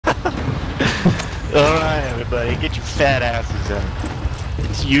Alright, everybody, get your fat asses out.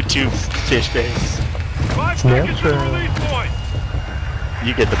 It's YouTube fish face. 5 seconds to the release point.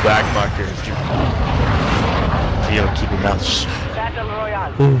 You get the black markers. You don't keep your mouth shut. Battle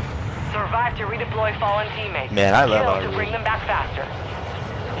Royale. Survive to redeploy fallen teammates. Man, I love Kill our to bring them back faster.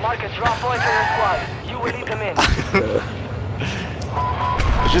 Marcus, draw points for your squad. You will lead them in.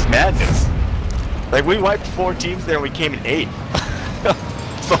 It's just madness. Like, we wiped 4 teams there and we came in 8.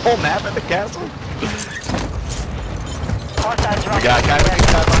 It's the whole map at the castle. We got a guy behind you.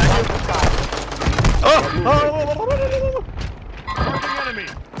 Oh! Marking enemy.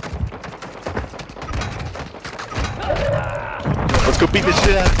 Let's go beat the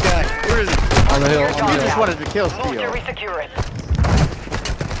shit out of this guy. Where is he? On the hill. He Just wanted to kill Move to Steel. resecure it.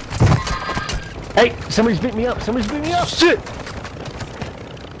 Hey, somebody's beating me up. Somebody's beating me up. Shit!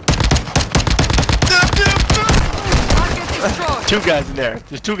 Two guys in there.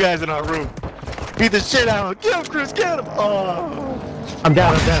 There's 2 guys in our room. Beat the shit out of him. Get him, Chris. Get him. Oh. I'm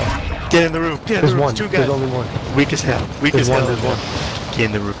down. I'm down. Get in the room. Get in There's the room. one. There's 2 guys. There's only one. Weak as hell. Weak There's as hell. one. There's one. Get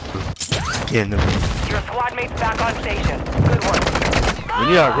in the room. Get in the room. Your squad mates back on station. Good work. We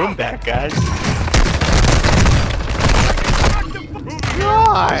need our room back, guys.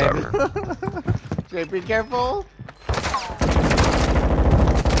 God! Jay, be careful.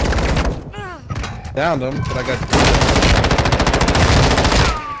 Downed him, but I got.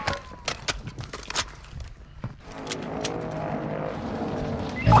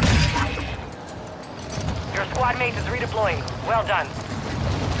 Your squad mate is redeploying. Well done.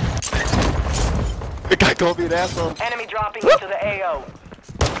 The guy called me an asshole. Enemy dropping into the AO.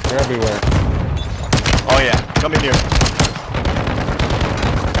 They're everywhere. Oh yeah, come in here.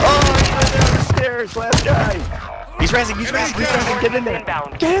 Oh, he's right there on the stairs, last guy. He's rising, he's rising, he's rising. Get in there.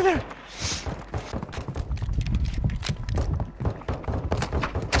 Inbound. Get in there.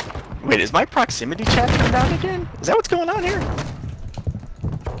 Wait, is my proximity chat turned down again? Is that what's going on here?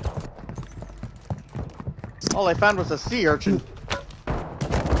 All I found was a sea urchin.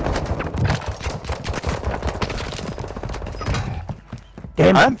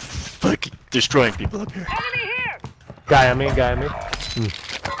 Damn it. I'm fucking destroying people up here. Enemy here! Guy on me. Guy on me.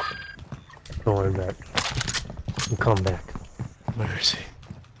 Don't worry about it. I'm coming back. Where is he?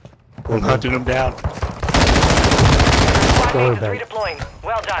 I'm hunting him down. Squad Don't worry mate about is it. redeploying.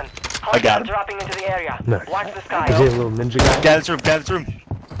 Well done. I got him. Dropping into the area. Nice. Watch the Is he sky. a little ninja guy? Get this room, get this room.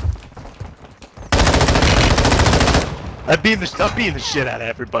 I'm beating the shit out of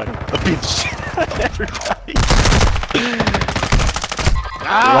everybody. I'm beating the shit out of everybody.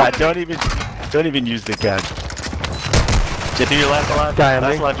 Right, don't even use the gun. JP, your last alive. Guy on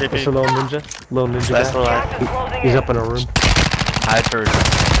Last me. alive, It's a JP. little ninja. Little ninja Last guy. alive. Gas is closing He's in. up in a room. I've heard a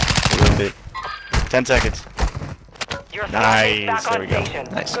little bit. 10 seconds. Your squad mate's Nice. back There on we go. station.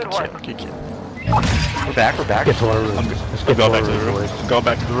 Nice. Good work. Good kid. We're back. We're back. Get to our room. I'm Let's going get to back our to the room. boys. I'm going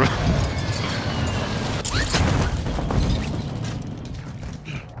back to the room.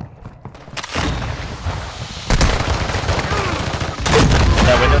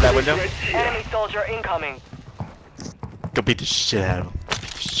 That window. Enemy soldier incoming. Go beat the shit out of him. Beat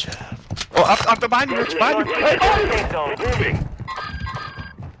the shit out of him. Oh, up behind you, Rich, behind you. Hey, Safe zone. Moving.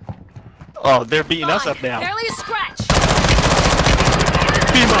 oh, they're beating us up now. Barely a scratch.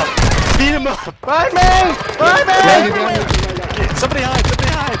 Beat him up. Beat him up. Find me! Find me! Somebody hide. Somebody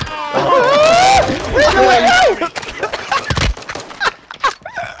hide.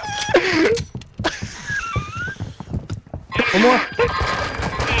 One more.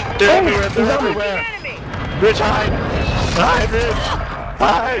 They're everywhere. They're everywhere. Rich, hide. Hide, Rich.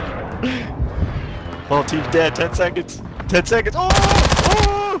 Hide. Whole team's dead. 10 seconds. 10 seconds.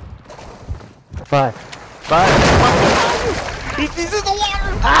 Oh! 5. 5. He's in the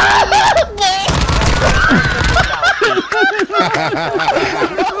water.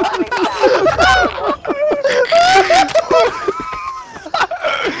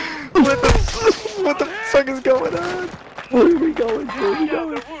 What the fuck is going on? Where are we going? Where are we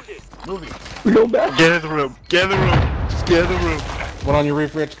going? We're going back. Get in the room. Get in the room. Just get in the room. One on your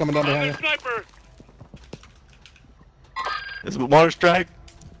roof, Rich, coming down behind you. Sniper. Is it water strike?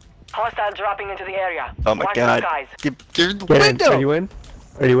 Hostile dropping into the area. Oh my Watch god. the skies. Get in the Get in. window. Are you in?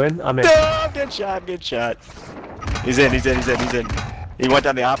 Are you in? I'm in. No, I'm getting shot. I'm getting shot. He's in. He's in. He's in. He's in. He went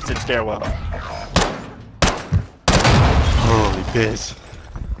down the opposite stairwell. Holy piss.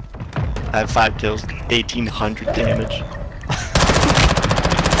 I have 5 kills, 1,800 damage.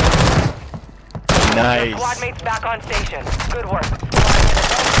 Nice. Squad mates back on station. Good work.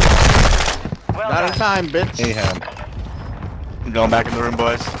 Well Not in done. time, bitch. Ahab. I'm going back in the room,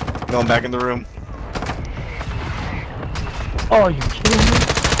 boys. Going back in the room. Oh, are you kidding me?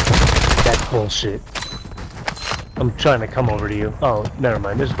 That Bullshit. I'm trying to come over to you. Oh, never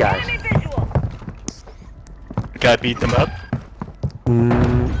mind. There's guys. Guy beat them up.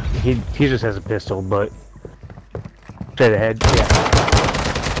 He just has a pistol, but straight ahead. Yeah.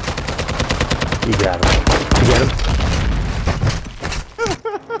 You got him. You get him?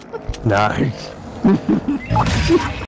 Nice.